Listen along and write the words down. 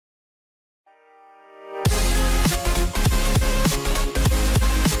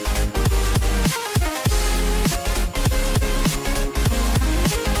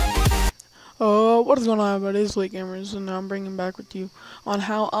What is going on, everybody? It's Late Gamers, and I'm bringing back with you on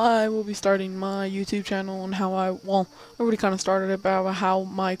how I will be starting my YouTube channel and how I already kind of started it, but how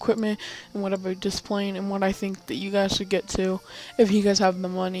my equipment and what I've been displaying and what I think that you guys should get to if you guys have the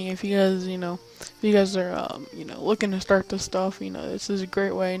money. If you guys, if you guys are, looking to start this stuff, this is a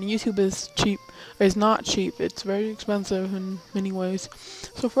great way. And YouTube is cheap. It's not cheap. It's very expensive in many ways.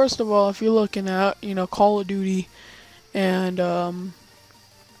 So first of all, if you're looking at, Call of Duty and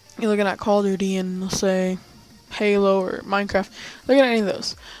you're looking at Call of Duty and let's say Halo or Minecraft, look at any of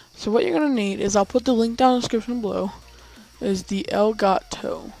those. So what you're gonna need is, I'll put the link down in the description below, is the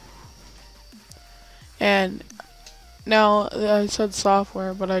Elgato. And now I said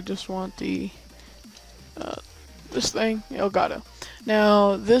software, but I just want the this thing, Elgato.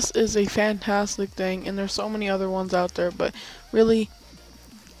 Now this is a fantastic thing, and there's so many other ones out there, but really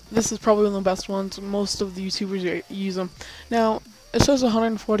this is probably one of the best ones. Most of the YouTubers use them. Now it says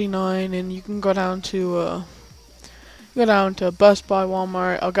 149, and you can go down to Best Buy,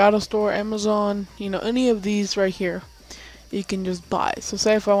 Walmart, Elgato Store, Amazon. Any of these right here, you can just buy. So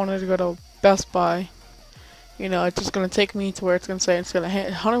say if I wanted to go to Best Buy, it's just gonna take me to where it's gonna say it's gonna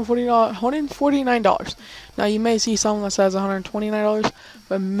hit $149. Now you may see some that says $129,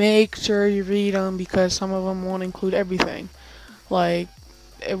 but make sure you read them, because some of them won't include everything. Like,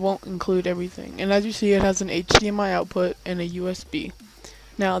 it won't include everything. And as you see, it has an HDMI output and a USB.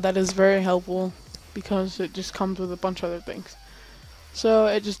 Now that is very helpful, because it just comes with a bunch of other things. So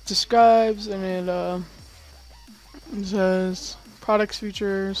it just describes, and it says products,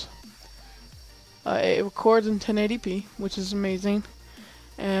 features. It records in 1080p, which is amazing.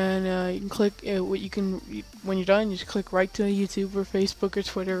 And you can click when you're done, you just click right to YouTube or Facebook or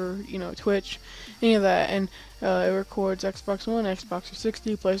Twitter, or Twitch, any of that, and it records Xbox One, Xbox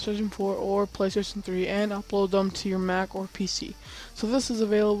 360, PlayStation 4, or PlayStation 3, and upload them to your Mac or PC. So this is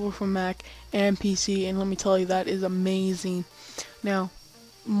available for Mac and PC, and let me tell you, that is amazing. Now,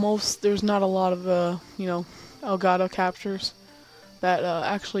 there's not a lot of Elgato captures that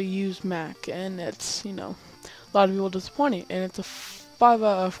actually use Mac, and it's a lot of people disappointed, and it's a 4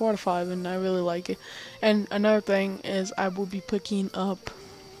 out of 5, and I really like it. And another thing is, I will be picking up,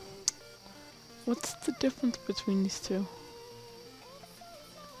 what's the difference between these two?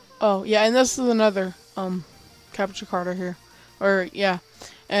 Oh yeah, and this is another capture card right here, or yeah,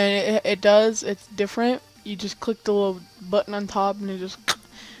 and it's different. You just click the little button on top, and it just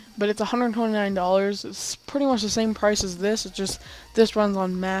but it's $129. It's pretty much the same price as this. It's just this runs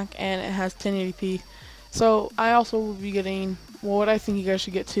on Mac and it has 1080p. So I also will be getting, what I think you guys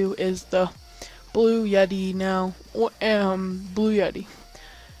should get too is the Blue Yeti now, Blue Yeti,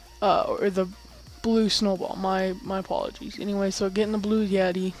 or the Blue Snowball. My apologies. Anyway, so getting the Blue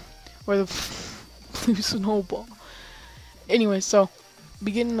Yeti or the Blue Snowball. Anyway, so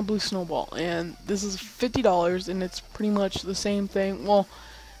be getting the Blue Snowball, and this is $50, and it's pretty much the same thing. Well,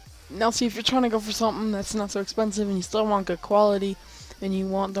 now see, if you're trying to go for something that's not so expensive and you still want good quality, and you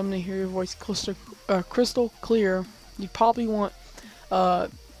want them to hear your voice crystal clear, you probably want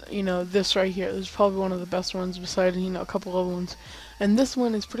this right here. This is probably one of the best ones, besides a couple other ones. And this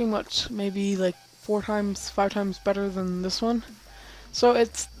one is pretty much maybe like 5 times better than this one. So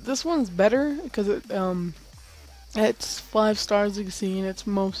this one's better because it's 5 stars, you can see, and it's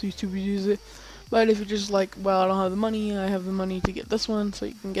most YouTubers use it. But if you're just like, well, I don't have the money, I have the money to get this one, so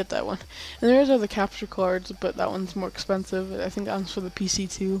you can get that one. And there's other capture cards, but that one's more expensive. I think that one's for the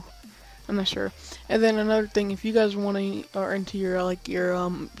PC too. I'm not sure. And then another thing, if you guys are into your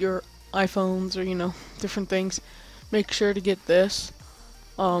iPhones or different things, make sure to get this.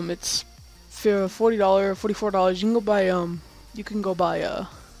 It's for $40 or $44. You can go buy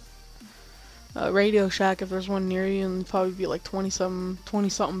a Radio Shack if there's one near you, and it'll probably be like 20 something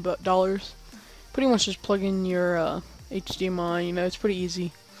dollars. Pretty much just plug in your HDMI, it's pretty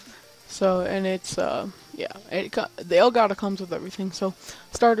easy. So, and it's yeah, the Elgato comes with everything. So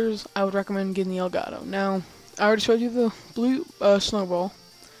starters, I would recommend getting the Elgato. Now, I already showed you the Blue Snowball.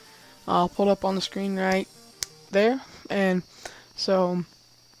 I'll pull it up on the screen right there, and so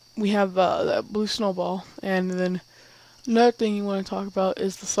we have that Blue Snowball. And then another thing you want to talk about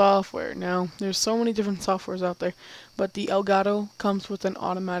is the software. Now, there's so many different softwares out there, but the Elgato comes with an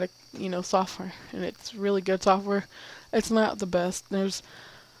automatic, software, and it's really good software. It's not the best.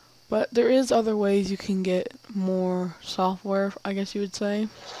 But there is other ways you can get more software, I guess you would say.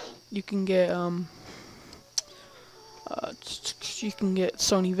 You can get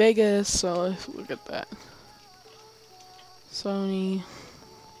Sony Vegas. So let's look at that. Sony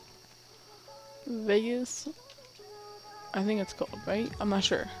Vegas, I think it's called, right? I'm not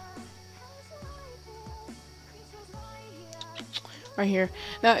sure. right here.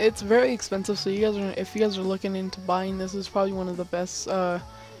 Now it's very expensive, so you guys are, if you guys are looking into buying this, is probably one of the best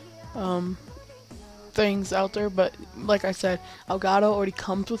um, things out there. But like I said, Elgato already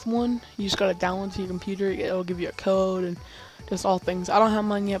comes with one. You just gotta download to your computer. It'll give you a code and just all things. I don't have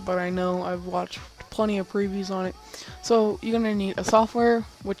mine yet, but I know I've watched plenty of previews on it. So you're gonna need a software,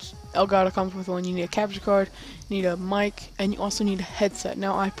 which Elgato comes with one. You need a capture card, you need a mic, and you also need a headset.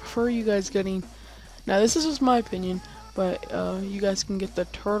 Now I prefer you guys getting. Now this is just my opinion, but you guys can get the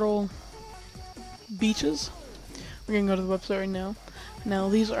Turtle Beaches. We're gonna go to the website right now. Now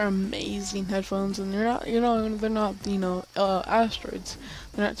these are amazing headphones, and they're not, they're not, asteroids.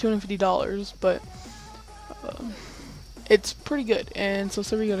 They're not $250, but it's pretty good. And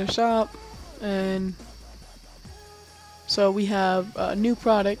so we go to shop, and so we have new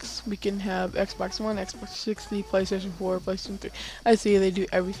products. We can have Xbox One, Xbox 60, PlayStation 4, PlayStation 3. I see they do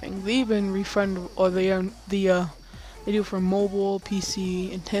everything. They even refund, or they do for mobile,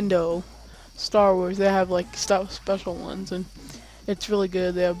 PC, Nintendo, Star Wars. They have like special ones, and it's really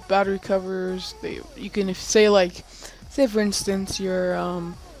good. They have battery covers. You can, if say for instance your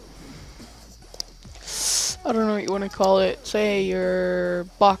I don't know what you want to call it. Say your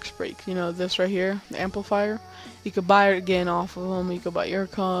box break, this right here, the amplifier. You could buy it again off of them. You could buy air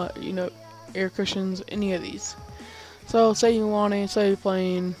cushions, any of these. So say you're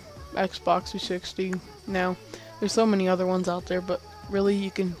playing Xbox 360. Now, there's so many other ones out there, but really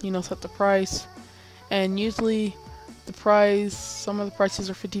you can, set the price. And usually some of the prices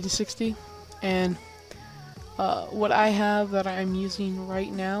are 50 to 60. And what I have that I'm using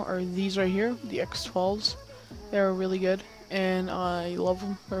right now are these right here, the X12s. They're really good, and I love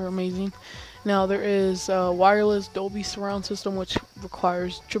them. They're amazing. Now there is a wireless Dolby surround system, which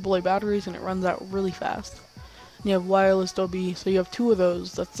requires AAA batteries, and it runs out really fast. And you have wireless Dolby, so you have two of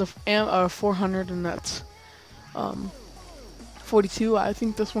those. That's the 400, and that's 42. I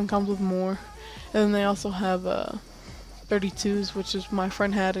think this one comes with more. And then they also have 32s, which is my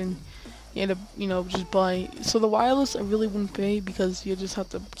friend had, and he had to, just buy. So the wireless I really wouldn't pay, because you just have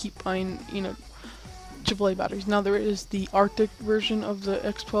to keep buying, AAA batteries. Now there is the Arctic version of the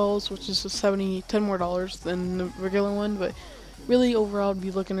X12s, which is $10 more than the regular one, but really overall I'd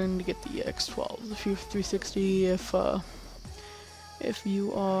be looking in to get the X12s if you're 360. If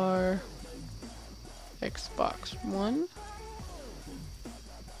you are Xbox One,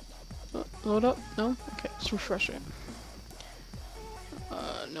 load up. No, okay, let's refresh it.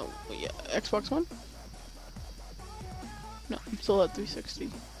 No, yeah, Xbox One. No, I'm still at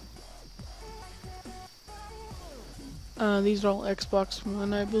 360. These are all Xbox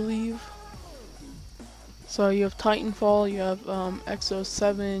One, I believe. So you have Titanfall, you have Exo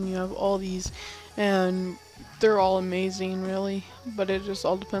 7, you have all these, and they're all amazing, really. But it just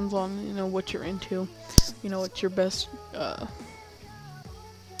all depends on what you're into, what's your best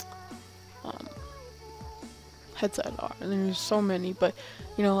headset are. And there's so many, but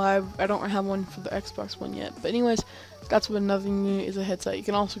I don't have one for the Xbox One yet. But anyways, that's what another new is a headset. You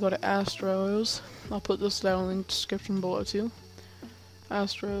can also go to Astros. I'll put this down in the description below too.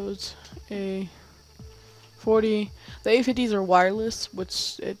 Astros A40. The A50s are wireless,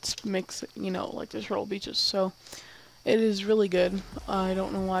 which it makes like the Turtle Beaches. So it is really good. I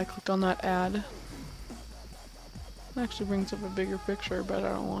don't know why I clicked on that ad. It actually brings up a bigger picture, but I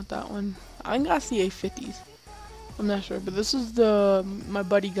don't want that one. I think that's the A50s. I'm not sure, but this is my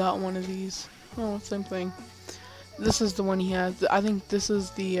buddy got one of these. Oh, same thing. This is the one he has. I think this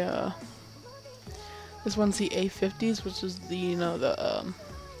is the this one's the A50s, which is the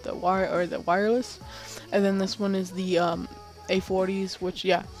the wireless, and then this one is the A40s, which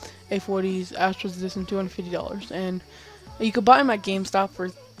A40s Astros Edition, $250, and you could buy them at GameStop for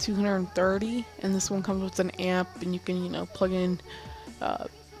 $230, and this one comes with an amp, and you can plug in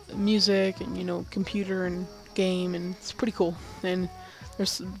music and computer and game, and it's pretty cool. And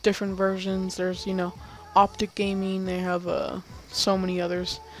there's different versions. There's Optic Gaming. They have so many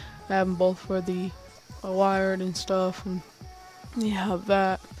others. They have them both for the wired and stuff, and you have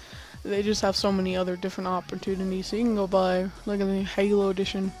that. They just have so many other different opportunities. So you can go buy, look at the Halo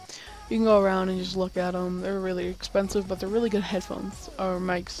Edition. You can go around and just look at them. They're really expensive, but they're really good headphones or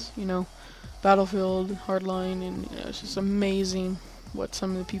mics. Battlefield, Hardline, and it's just amazing what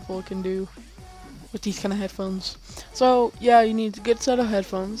some of the people can do with these kind of headphones. So yeah, you need a good set of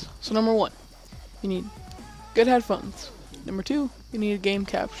headphones. So number 1, you need good headphones. Number 2, you need a game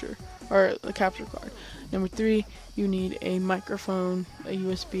capture or a capture card. Number 3, you need a microphone, a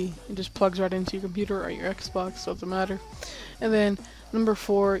USB. It just plugs right into your computer or your Xbox, so it doesn't matter. And then number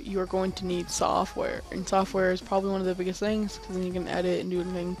 4, you are going to need software. And software is probably one of the biggest things, because then you can edit and do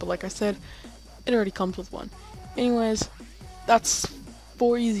anything. But like I said, it already comes with one. Anyways, that's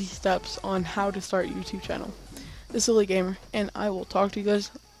 4 easy steps on how to start a YouTube channel. This is Silly Gamer, and I will talk to you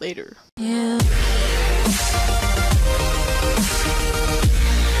guys later. Yeah.